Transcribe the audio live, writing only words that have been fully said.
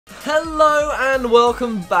Hello and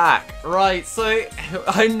welcome back. Right, so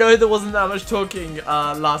I know there wasn't that much talking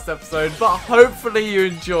last episode, but hopefully you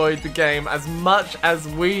enjoyed the game as much as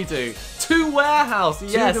we do. To warehouse,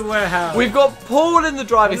 yes. To the warehouse. We've got Paul in the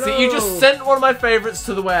driving seat. You just sent one of my favourites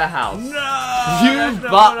to the warehouse. No, you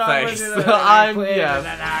butt-face.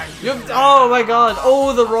 Oh my god,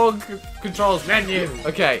 all the wrong controls. Menu.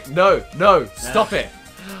 Okay, no, stop it.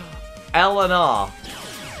 L and R.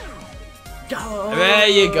 There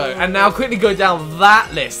you go. And now quickly go down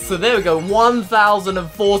that list. So there we go,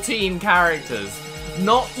 1,014 characters.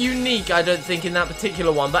 Not unique, I don't think, in that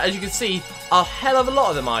particular one. But as you can see, a hell of a lot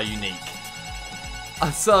of them are unique.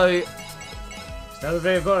 So... Down the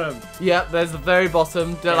very bottom. Yeah, there's the very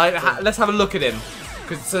bottom. Let's have a look at him.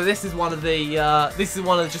 So this is one of the...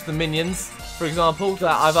 just the minions, for example,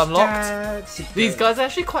 that I've unlocked. These guys are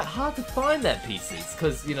actually quite hard to find their pieces.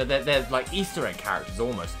 Because, you know, they're like Easter egg characters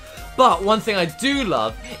almost. But one thing I do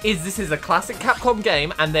love is this is a classic Capcom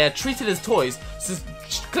game and they're treated as toys. So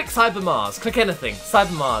click Cyber Mars, click anything.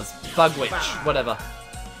 Cyber Mars, Bug Witch, whatever.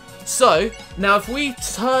 So, now if we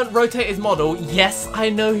rotate his model, yes, I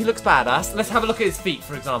know he looks badass. Let's have a look at his feet,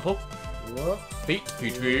 for example. Feet.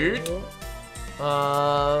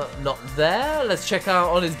 Not there. Let's check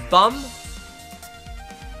out on his bum.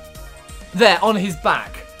 There, on his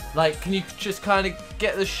back. Like, can you just kind of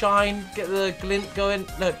get the shine, get the glint going?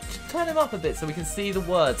 No, turn him up a bit so we can see the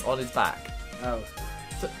words on his back. Oh.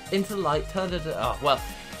 So, into the light, turn it... Oh, well,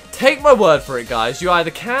 take my word for it, guys. You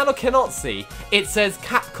either can or cannot see. It says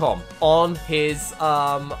Capcom on his,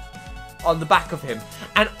 on the back of him.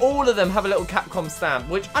 And all of them have a little Capcom stamp,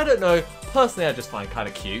 which I don't know. Personally, I just find kind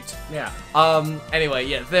of cute. Yeah. Anyway,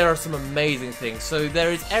 yeah, there are some amazing things. So there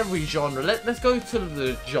is every genre. Let's go to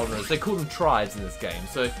the genres. They call them tribes in this game.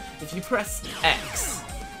 So if you press X,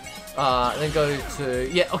 then go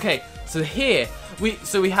to okay. So here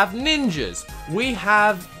we have ninjas. We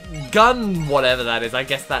have gun whatever that is. I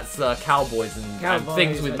guess that's cowboys and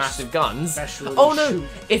things with massive guns. Oh no,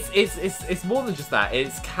 it's more than just that.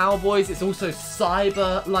 It's cowboys. It's also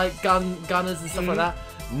cyber like gunners and stuff like that.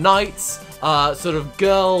 Knights, sort of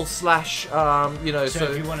girl slash, you know. So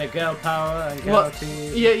if you want a girl power and girl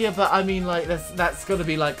team. Yeah, but I mean, like that's got to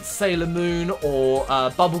be like Sailor Moon or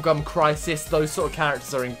Bubblegum Crisis. Those sort of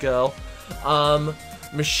characters are in girl.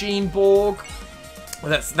 Machine Borg.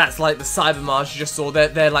 That's like the Cyber Mars you just saw.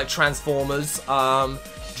 They're like Transformers.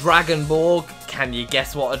 Dragon Borg. Can you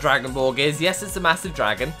guess what a Dragon Borg is? Yes, it's a massive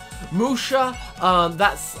dragon. Musha.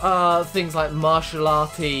 That's things like martial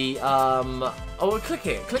arty. Oh, click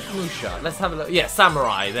it. Click Musha. Let's have a look. Yeah,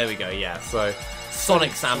 Samurai. There we go. Yeah, so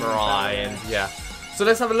Sonic Samurai and yeah. So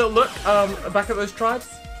let's have a little look back at those tribes.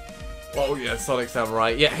 Oh yeah, Sonic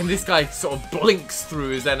Samurai. Yeah, and this guy sort of blinks through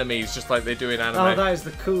his enemies just like they do in anime. Oh, that is the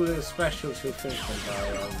coolest special to finish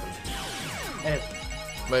by.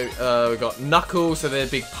 We got Knuckles, so they're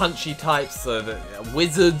big punchy types. So the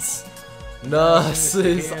wizards.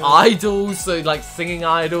 Nurses, idols, so like singing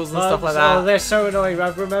idols and stuff like that. Oh, they're so annoying. I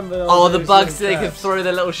remember. Oh, the bugs, they can throw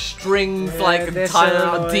their little strings like and tie them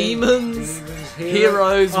out. Demons,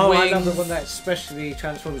 heroes, wings. I love the one that especially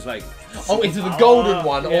transforms like. Oh, into the golden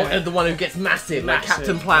one, or the one who gets massive, like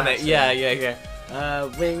Captain Planet. Yeah.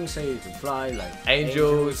 Wings, so you can fly like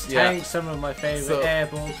angels. Tanks, some of my favorite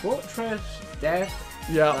airborne fortress, death.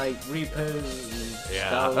 Yeah. Like Reapers.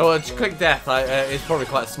 Yeah. Oh, just click Death. It's probably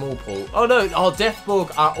quite a small pool. Oh no. Oh,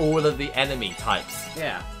 Deathborg are all of the enemy types.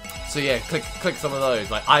 Yeah. So yeah, click some of those.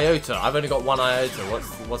 Like Iota. I've only got one Iota.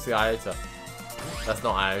 What's the Iota? That's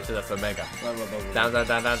not Iota. That's Omega. Down.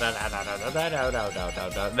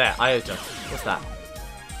 There, Iota. What's that?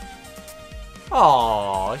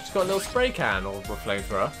 Oh, she's got a little spray can or a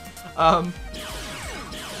flamethrower.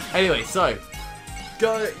 Anyway, so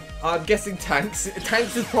go. I'm guessing tanks.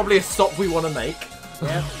 Tanks is probably a stop we want to make.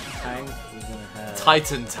 Yeah, tank. We're gonna have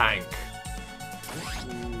Titan tank.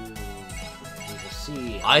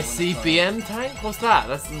 ICBM tank? What's that?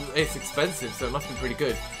 It's expensive, so it must be pretty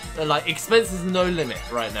good. Like expense is no limit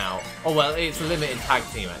right now. Oh well, it's a limit in tag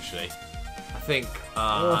team actually. I think.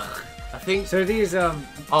 So these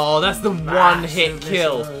Oh, that's the one hit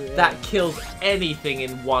kill that kills anything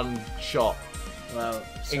in one shot. Well,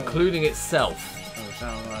 including itself.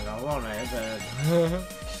 Sound like I want it, but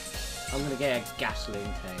I'm gonna get a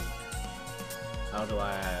gasoline tank. How do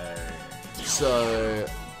I? So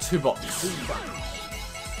 2 box. 2 bucks.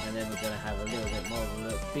 And then we're gonna have a little bit more of a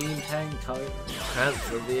little beam tank type.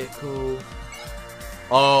 Panther vehicle.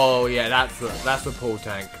 Oh yeah, that's the pool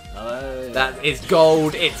tank. Oh, yeah. That is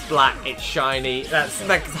gold. It's black. It's shiny. That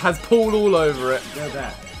has pool all over it. Go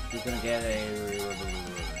that. We're gonna get a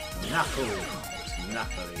Knuckle.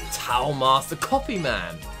 Towel Master Copy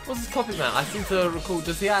Man. What's his copy mount? I seem to recall.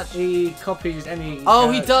 Does he actually? He copies any.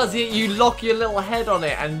 Oh, he character. does. You lock your little head on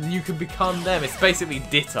it, and you can become them. It's basically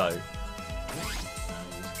Ditto.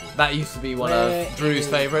 That used to be one of Drew's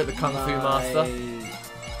favourite, the Kung Fu Master.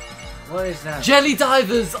 What is that? Jelly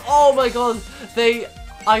divers! Oh my god!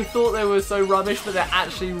 I thought they were so rubbish, but they're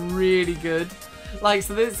actually really good. Like,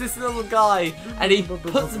 so there's this little guy, and he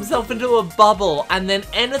puts himself into a bubble, and then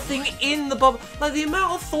anything in the bubble, like the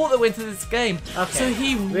amount of thought that went into this game. Okay. So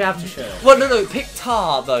We have to show it. Well, no, pick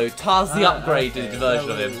Tar though. Tar's the upgraded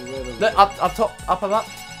version of him. Look, up top, up.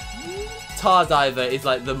 Tar Diver is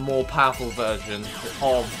like the more powerful version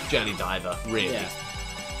of Jelly Diver, really. Yeah.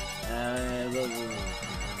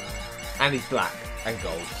 And he's black and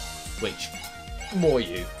gold, which more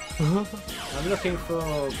you. I'm looking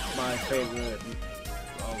for my favourite.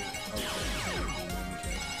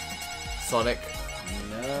 Sonic.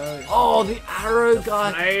 No. Oh, the arrow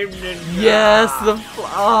guy. Flame Ninja. Yes,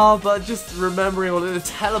 but just remembering all of the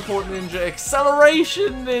teleport ninja,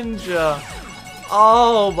 acceleration ninja.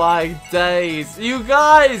 Oh my days! You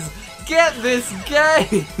guys, get this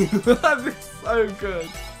game. That is so good.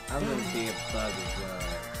 I'm gonna be a bug as well.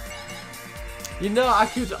 You know, I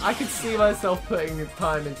could see myself putting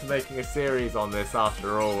time into making a series on this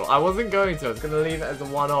after all. I wasn't going to. I was going to leave it as a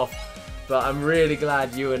one-off. But I'm really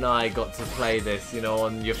glad you and I got to play this, you know,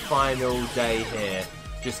 on your final day here.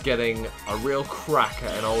 Just getting a real crack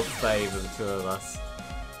at an old save of the two of us.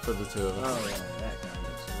 For the two of us. Oh yeah, that guy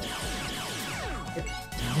looks a lot.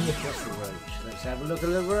 What's the roach? Let's have a look at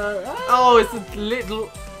the roach. Oh, it's a little...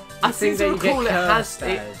 I think seem to that you recall get it has... cursed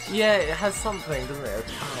as. Yeah, it has something, doesn't it?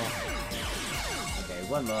 Oh. Okay,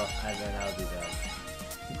 one more, and then I'll be done.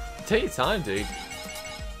 Take your time, dude.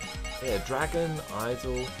 Yeah, dragon,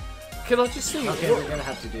 idol... Can I just see? Okay, we're gonna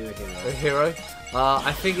have to do a hero. A hero?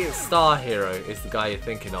 I think it's Star Hero is the guy you're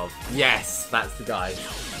thinking of. Yes, that's the guy.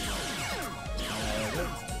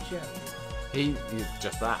 What's the joke? He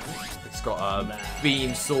just that. It's got a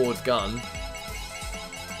beam sword gun.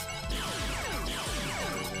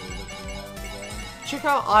 Check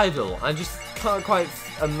out Idol. I just can't quite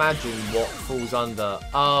imagine what falls under.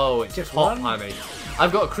 Oh, it's Just Pop one? Honey.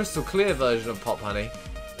 I've got a crystal clear version of Pop Honey.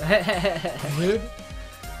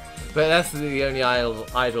 But that's the only idol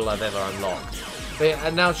I've ever unlocked. But yeah,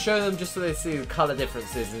 and now show them just so they see the colour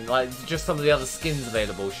differences and like just some of the other skins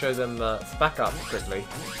available. Show them. Back up quickly.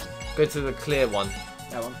 Go to the clear one.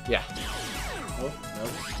 That one? Yeah. Oh, no.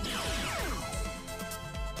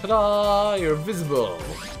 Ta-da! You're invisible.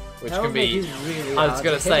 Which That can would make be. you really I was hard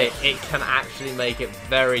gonna to say hit. it can actually make it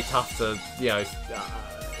very tough to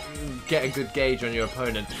get a good gauge on your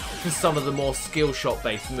opponent for some of the more skill shot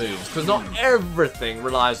based moves, because not everything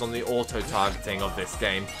relies on the auto targeting of this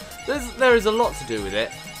game. There is a lot to do with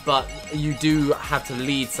it, but you do have to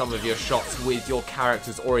lead some of your shots with your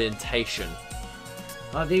character's orientation.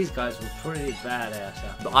 Oh, these guys were pretty badass.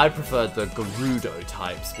 I preferred the Gerudo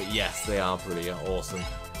types, but yes, they are pretty awesome.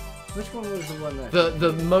 Which one was the one that...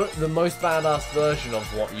 The most badass version of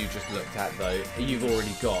what you just looked at, though, you've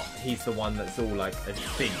already got. He's the one that's all like a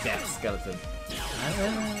big death skeleton.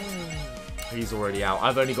 He's already out.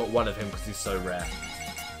 I've only got one of him because he's so rare.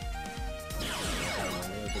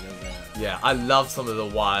 Yeah, I love some of the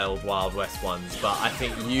Wild West ones, but I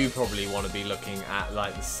think you probably want to be looking at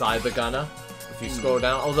like the Cyber Gunner if you scroll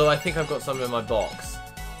down. Although I think I've got some in my box.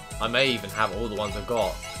 I may even have all the ones I've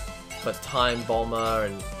got. But Time Bomber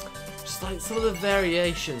and just like some of the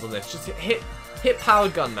variations on this. Just hit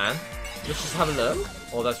Powered Gunman. Let's just have a look.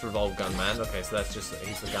 Oh, that's Revolve Gunman. Okay, so that's just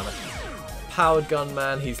he's the gunner. Powered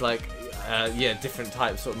Gunman. He's like yeah, different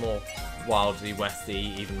types, sort of more wildly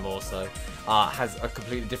westy, even more so. Has a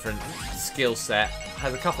completely different skill set.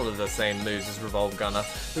 Has a couple of the same moves as Revolve Gunner,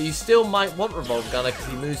 but you still might want Revolve Gunner because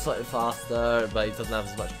he moves slightly faster, but he doesn't have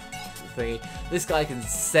as much thingy. This guy can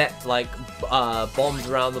set like bombs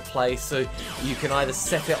around the place, so you can either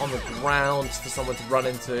set it on the ground for someone to run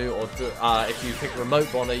into, or if you pick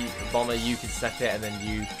Remote Bomber, you can set it and then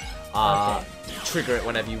you trigger it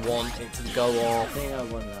whenever you want it to go off. I think I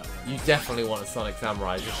want that one. You definitely want a Sonic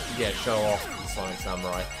Samurai. Just show off the Sonic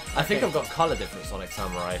Samurai. I think I've got colour different Sonic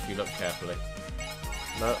Samurai if you look carefully.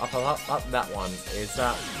 No, up. That one is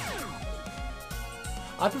that.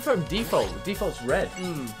 I prefer him default. The default's red.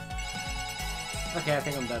 Okay, I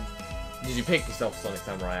think I'm done. Did you pick yourself a Sonic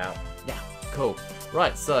Samurai out? Yeah. Cool.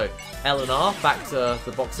 Right, so L and R, back to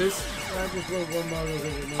the boxes. I just want one more look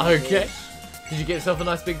at the Okay. Did you get yourself a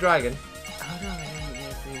nice big dragon? Oh no, I didn't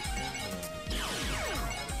get a big dragon.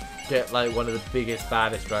 Get like one of the biggest,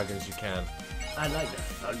 baddest dragons you can. I like the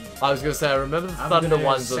thunder. I was gonna say, I remember the I'm Thunder gonna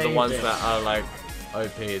ones are the save ones it. that are like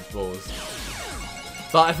OP as balls.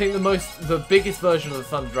 But I think the biggest version of the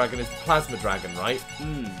Thunder Dragon is the Plasma Dragon, right?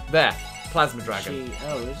 There, Plasma Dragon.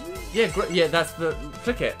 Oh, is it? Yeah, yeah, that's the...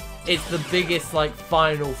 Click it. It's the biggest, like,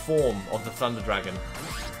 final form of the Thunder Dragon.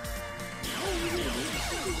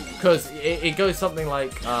 Because it goes something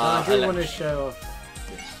like... I do want to show off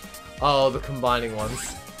this. Oh, the combining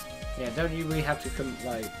ones. Yeah, don't you really have to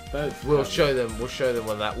both? We'll show them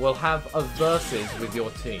on that. We'll have a versus with your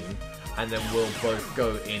team, and then we'll both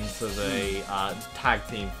go into the tag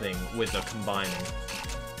team thing with the combining.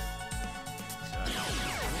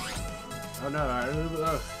 Oh no, oh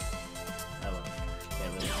well.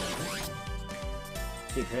 Yeah, really cool.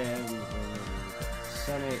 Keep him.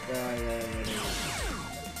 Sonic guy.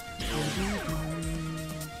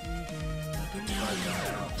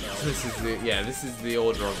 So this is the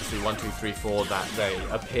order, obviously 1, 2, 3, 4 that they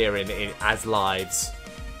appear in as lives.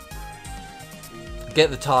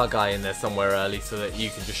 Get the tar guy in there somewhere early so that you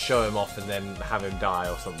can just show him off and then have him die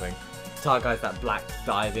or something. Tar guy's that black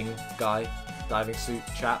diving suit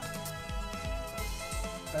chap.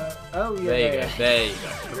 Oh yeah. There you go. There you go.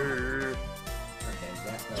 Okay,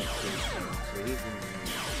 that was so he can...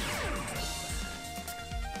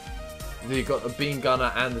 You've got the beam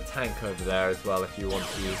gunner and the tank over there as well if you want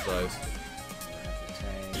to use those.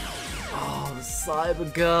 Oh, the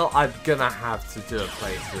Cyber Girl. I'm gonna have to do a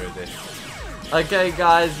playthrough of this. Okay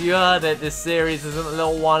guys, you heard it. This series isn't a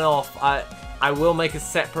little one-off. I will make a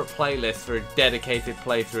separate playlist for a dedicated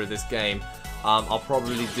playthrough of this game. I'll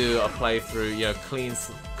probably do a playthrough, you know, clean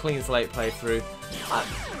slate playthrough.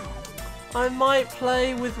 I might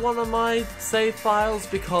play with one of my save files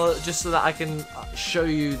because just so that I can show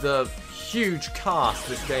you the huge cast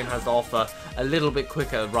this game has to offer a little bit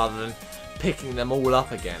quicker rather than picking them all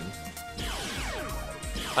up again.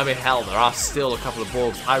 I mean, hell, there are still a couple of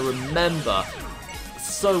Borgs. I remember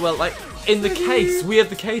so well, like, in the case, we have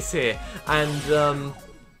the case here, and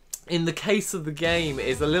in the case of the game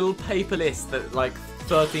is a little paper list that, like,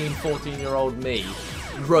 13, 14-year-old me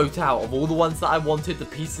wrote out of all the ones that I wanted, the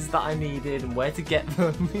pieces that I needed, and where to get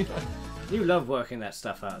them, you know. You love working that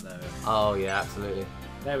stuff out, though. Oh, yeah, absolutely.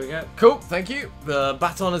 There we go. Cool, thank you. The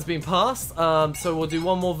baton has been passed, so we'll do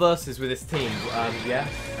one more versus with this team. Yeah?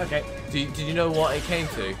 Okay. Did you know what it came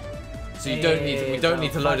to? So you don't need we don't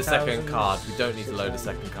need to load a second card. We don't need to load a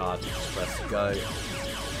second card. Just press go.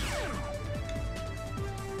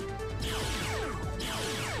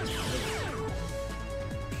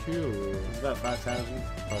 Cool. It's about 5,000.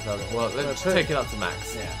 5,000. Well, let's take it up to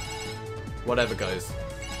max. Yeah. Whatever goes.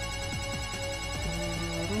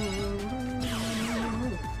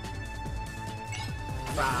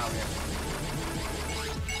 Wow.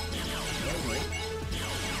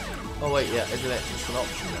 Oh wait, yeah, isn't it? It's an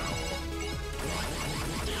option now.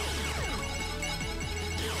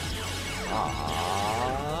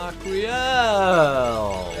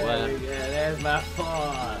 Archriel! There we go, there's my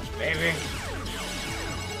force, baby.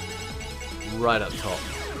 Right up top.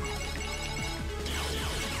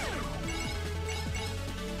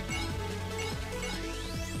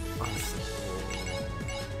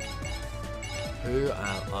 Who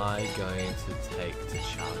am I going to take to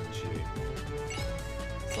challenge you?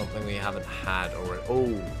 Something we haven't had already. Oh!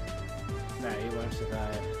 No, you won't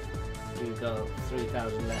survive. You've got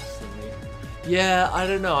 3,000 less than me. Yeah, I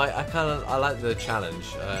don't know. I like the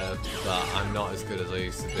challenge, but I'm not as good as I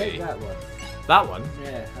used to be. Take that one. That one?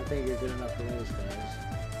 Yeah, I think you're good enough for those guys.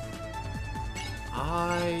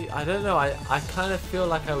 I don't know. I kind of feel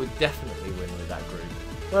like I would definitely win with that group.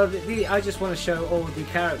 Well, I just want to show all the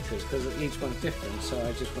characters because each one's different, so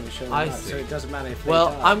I just want to show them out. So it doesn't matter if they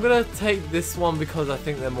die. I'm gonna take this one because I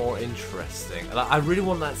think they're more interesting. Like, I really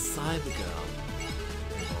want that Cyber Girl.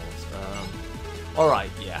 All right,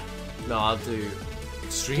 yeah. No, I'll do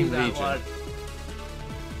Extreme Legion. I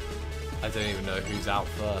don't even know who's out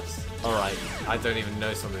first. All right, I don't even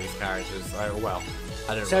know some of these characters. I don't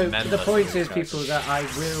remember. So the point is, people, that I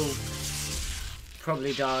will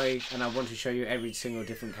probably die, and I want to show you every single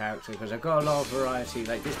different character because I've got a lot of variety.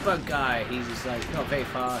 Like this bug guy, he's just like not very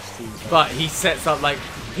fast. But he sets up like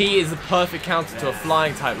he is a perfect counter to a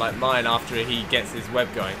flying type like mine after he gets his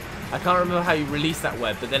web going. I can't remember how you release that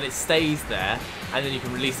web, but then it stays there, and then you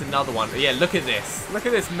can release another one. But yeah, look at this. Look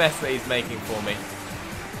at this mess that he's making for me.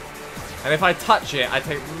 And if I touch it, I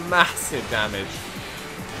take massive damage.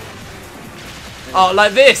 Oh,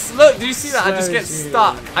 like this! Look, do you see that? I just get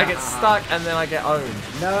stuck. I get stuck, and then I get owned.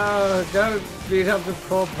 No, don't beat up the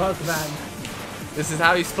poor bug man. This is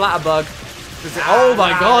how you splat a bug. Oh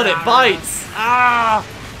my god, it bites! Ah!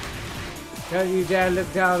 Don't you dare look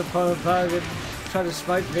down upon a bug and try to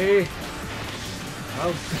spite me.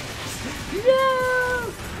 Oh.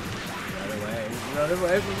 No! Run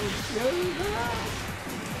away from me.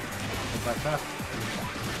 quite fast.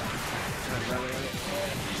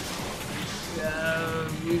 No,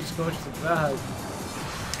 you scorched the bug.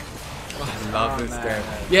 I love this game.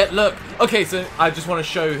 Yeah, look. Okay, so I just want to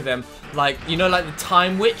show them, like, you know, like the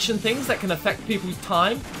time witch and things that can affect people's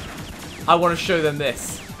time. I want to show them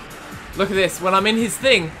this. Look at this. When I'm in his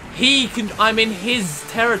thing, I'm in his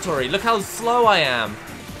territory. Look how slow I am.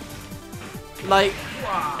 Like,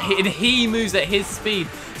 he moves at his speed.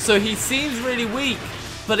 So he seems really weak,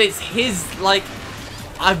 but it's his, like,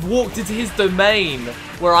 I've walked into his domain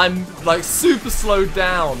where I'm, like, super slowed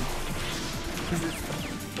down.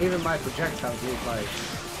 Even my projectiles look like,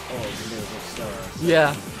 oh, a little bit slower.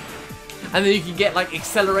 Yeah. And then you can get, like,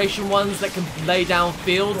 acceleration ones that can lay down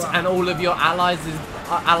fields, and all of your allies'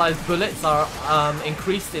 bullets are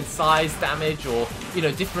increased in size, damage, or, you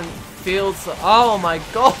know, different fields. So, oh my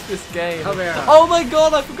god, this game. Come here. Oh my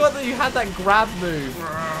god, I forgot that you had that grab move.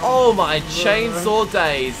 Oh my chainsaw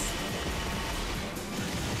days.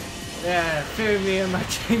 Yeah, fear me and my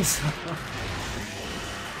chainsaw.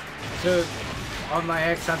 So, on my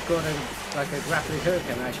X, I've got like a grappling hook,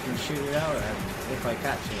 and I can shoot it out, and if I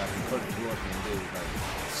catch it, I can put it towards me and do like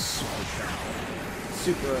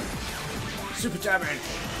super damage.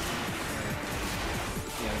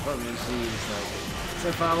 Yeah, the problem is he's like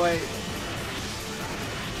so far away.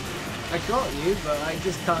 I got you, but I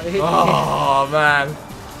just can't hit you. Oh man.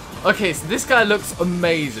 Okay, so this guy looks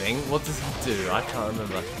amazing. What does he do? I can't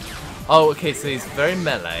remember. Oh, okay, so he's very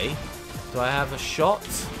melee. Do I have a shot?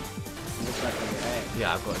 Looks like a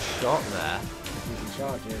Yeah, I've got a shot there. You can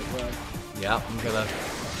charge it as well. Yeah, I'm gonna.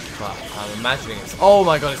 But I'm imagining it's. Oh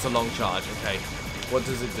my god, it's a long charge. Okay, what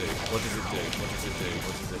does it do? What does it do? What does it do?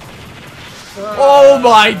 What does it do? Oh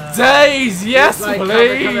my days! Yes, like,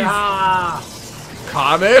 please!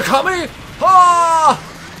 Come here, come here! Ah!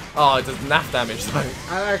 Oh, it does naff damage though.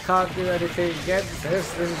 And I can't do anything against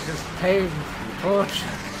this. This is just pain and torture.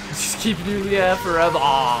 Just keeping you in the air forever.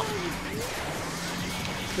 Ah!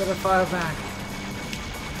 Gotta fire back.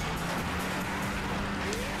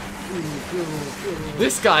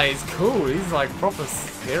 This guy is cool. He's like proper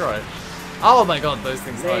hero. Oh my god, those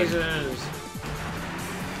things are. Lasers.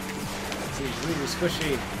 He's really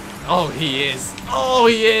squishy. Oh, he is. Oh,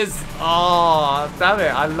 he is. Oh, damn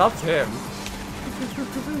it. I loved him.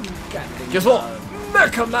 Guess what?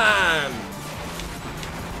 Mecha Man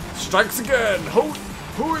strikes again. Hoi,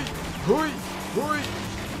 hoi, hoi, hoi.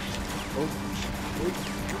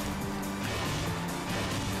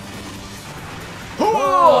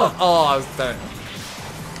 Oh, oh, I was dead.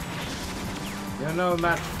 You're no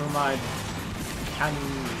match for my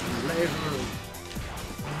cannon laser.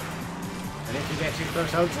 And if you get too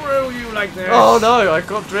close, I'll drill you like this. Oh no, I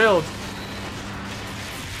got drilled.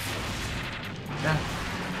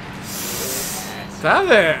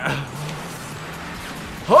 Damn it.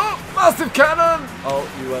 Oh, massive cannon. Oh,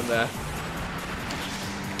 you weren't there.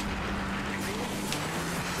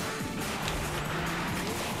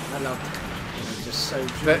 I love it. It's just so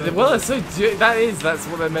durable. Well, it's so that's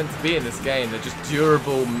what they're meant to be in this game. They're just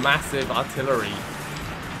durable, massive artillery.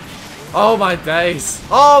 Oh my days!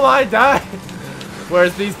 Oh my days!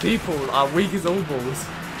 Whereas these people are weak as all balls.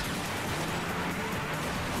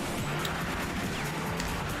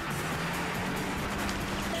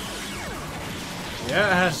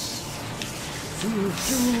 Yes!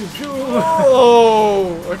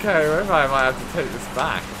 Oh! Okay, maybe I might have to take this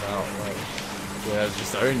back about, like, yeah,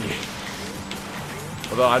 just own you.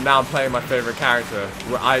 Although I'm now playing my favourite character,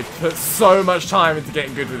 where I put so much time into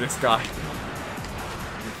getting good with this guy.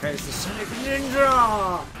 Face the Sonic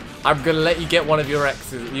Ninja! I'm gonna let you get one of your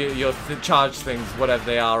X's, your charge things, whatever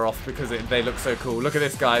they are, off because they look so cool. Look at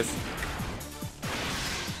this, guys.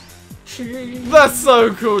 That's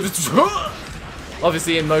so cool. Just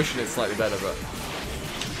obviously in motion it's slightly better, but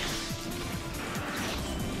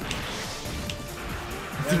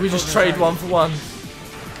did we just trade one for one?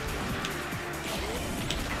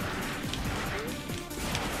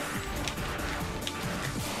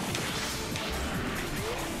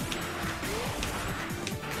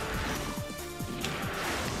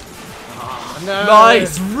 No.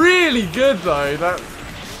 Nice, really good though. That.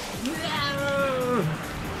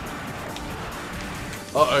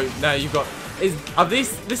 Uh-oh, now you've got.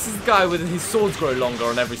 This is the guy with his swords grow longer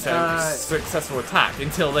on every successful attack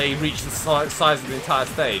until they reach the size of the entire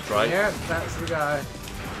stage, right? Yeah, that's the guy.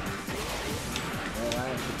 Well, I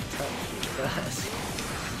have to touch you first.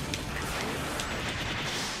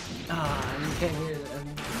 Ah, you came here and...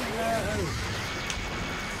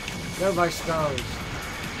 No, my skulls.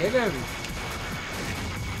 Hit him!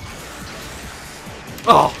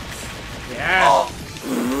 Oh! Yeah! Oh.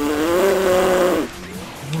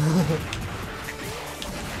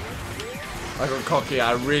 I got cocky.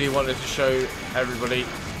 I really wanted to show everybody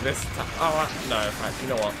this. Oh, no, in fact, you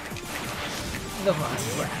know what? The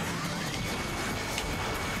master.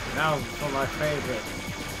 Now for my favorite.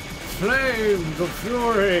 Flames of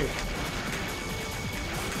fury.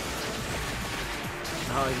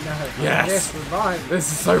 Oh no. Yes. Yes, we're mine.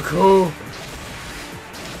 This is so cool.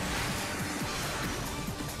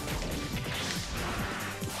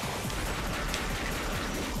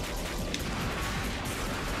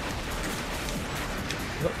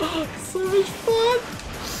 So much fun.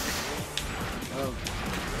 Oh.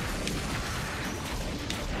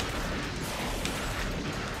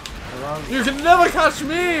 You can never catch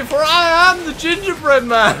me, for I am the gingerbread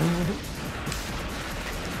man.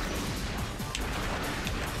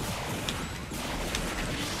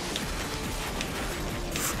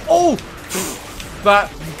 Oh,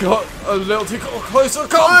 that got a little too closer.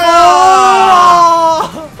 Come on!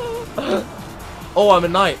 Oh, I'm a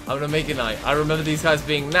knight. I'm gonna make a knight. I remember these guys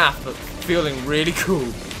being naff, but feeling really cool.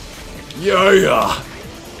 Yeah.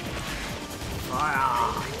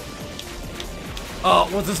 Oh,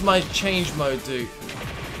 what does my change mode do?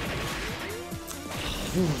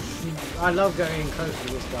 I love going in close to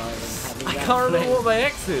this guy and having I that can't remember flame. what my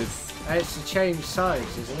X is. It's to change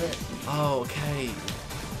sides, isn't it? Oh, okay.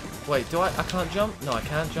 Wait, do I can't jump? No, I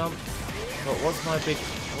can't jump. But what's my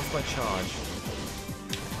charge?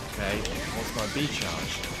 Okay, what's my B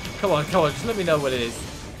charge? Come on, just let me know what it is.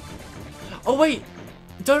 Oh wait,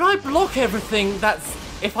 don't I block everything that's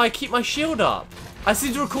if I keep my shield up? I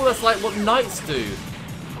seem to recall that's like what knights do.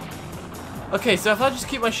 Okay, so if I just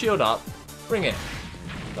keep my shield up, bring it.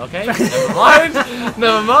 Okay, never mind.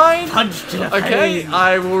 Never mind. Punch to the Okay, face.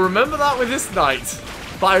 I will remember that with this knight.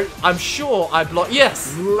 But I'm sure I block.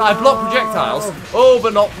 Yes, I block projectiles. Oh,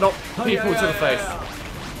 but not people to the face.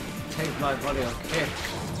 Take my body on kick.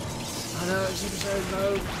 I know it's so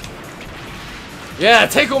low. Yeah,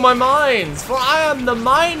 take all my mines, for I am the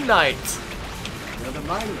mine knight. You're the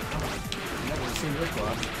mine. Oh, I've never seen this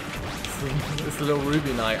one. This little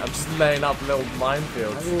ruby knight. I'm just laying up little I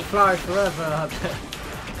minefields. will fly forever.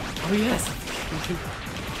 Oh yes.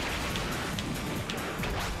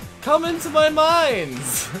 Come into my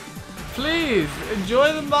mines. Please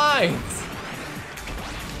enjoy the mines.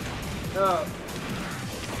 Oh.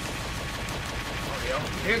 Your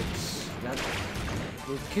kicks. That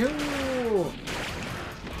will kill you.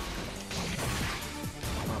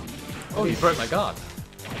 Oh, you broke my guard.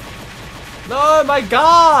 No, my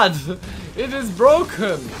guard! It is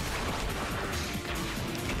broken.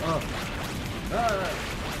 Oh.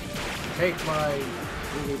 Take my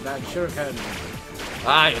really bad shuriken.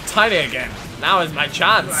 Ah, you're tiny again. Now is my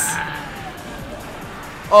chance.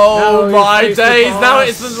 Oh Now you my face the days! Now boss.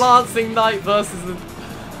 it's the Lancing Knight versus the...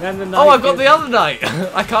 Then the Oh, knight I've got the gets- other knight.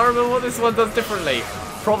 I can't remember what this one does differently.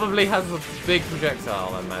 Probably has a big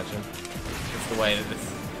projectile, I imagine. That's the way that this...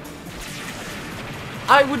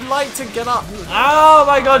 I would like to get up. Oh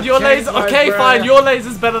my god, your Take laser... my Okay, breath. fine. Your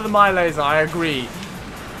laser's better than my laser. I agree.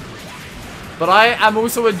 But I am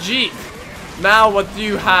also a Jeep. Now what do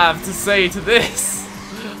you have to say to this?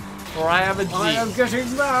 For I am a Jeep. I am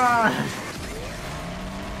getting mad.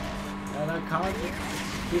 And I can't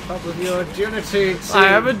keep up with your agility. I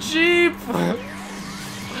have a Jeep!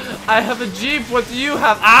 I have a Jeep, what do you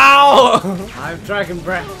have? Ow! I have dragon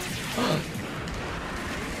breath.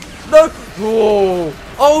 No! Whoa!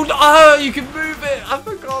 Oh, no! You can move it! I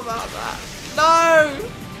forgot about that. No!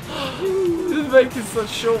 This is making such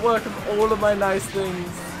short work of all of my nice things.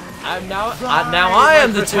 And now I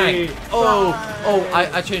am the tank! Oh! Oh,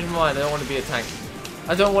 I changed my mind. I don't want to be a tank.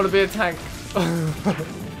 I don't want to be a tank.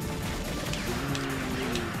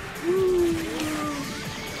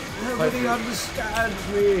 Nobody understands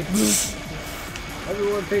me.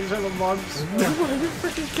 Everyone thinks I'm a monster. Why are you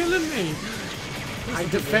freaking killing me? I'm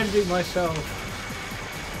defending myself.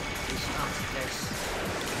 It's not this.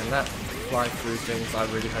 And that fly through things, I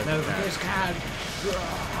really hope No, it can. this can.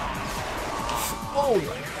 Oh my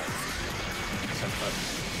god.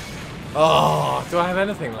 Oh, do I have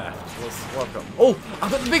anything left? What I've got? Oh,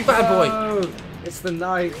 I've got the big bad boy. Oh, it's the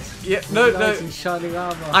knight. Yeah, The no, knight no. in shining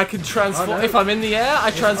armor. I can transform. Oh, no. If I'm in the air,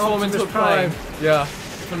 I transform into a Optimus plane. Prime. Yeah.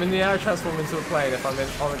 If I'm in the air, I transform into a plane. If I'm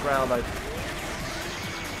on the ground, I...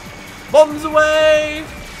 Bombs away!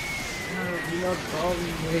 No, do not bomb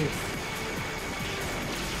me.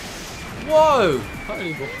 Whoa!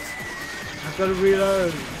 Holy balls. I've got to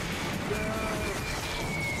reload.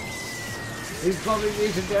 He's bombing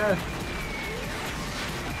me to death.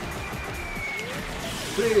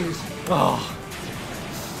 Please. Oh.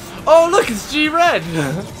 Oh, look, it's G-Red!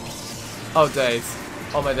 Oh, days.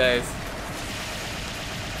 Oh, my days.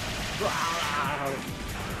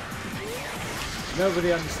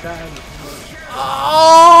 Nobody understands.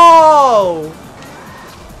 Oh!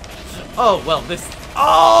 Oh, well, this...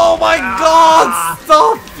 Oh my god!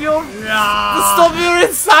 Stop your... Stop your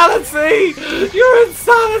insanity! Your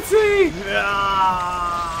insanity!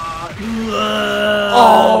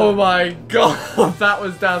 Oh my god! That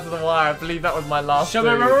was down to the wire. I believe that was my last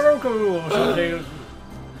move.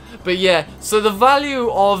 But yeah, so the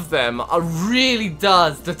value of them really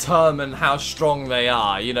does determine how strong they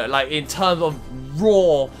are, you know, like in terms of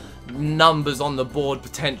raw numbers on the board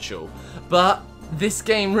potential. But this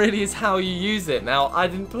game really is how you use it. Now, I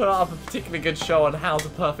didn't put up a particularly good show on how to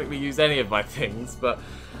perfectly use any of my things, but,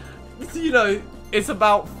 you know, it's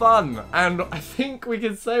about fun, and I think we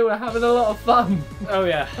can say we're having a lot of fun. Oh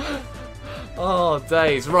yeah. Oh,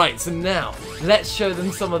 days. Right, so now, let's show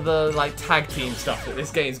them some of the, like, tag team stuff that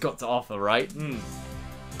this game's got to offer, right?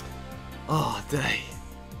 Oh, day.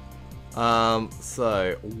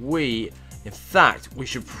 So, in fact, we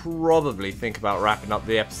should probably think about wrapping up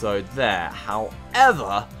the episode there.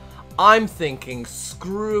 However, I'm thinking,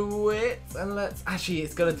 screw it, and let's... Actually,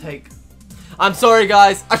 it's gonna take... I'm sorry,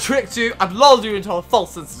 guys. I tricked you. I've lulled you into a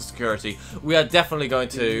false sense of security. We are definitely going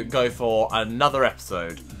to go for another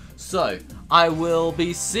episode. So, I will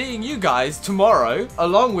be seeing you guys tomorrow,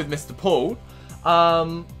 along with Mr. Paul.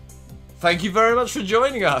 Thank you very much for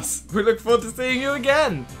joining us. We look forward to seeing you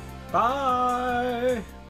again. Bye.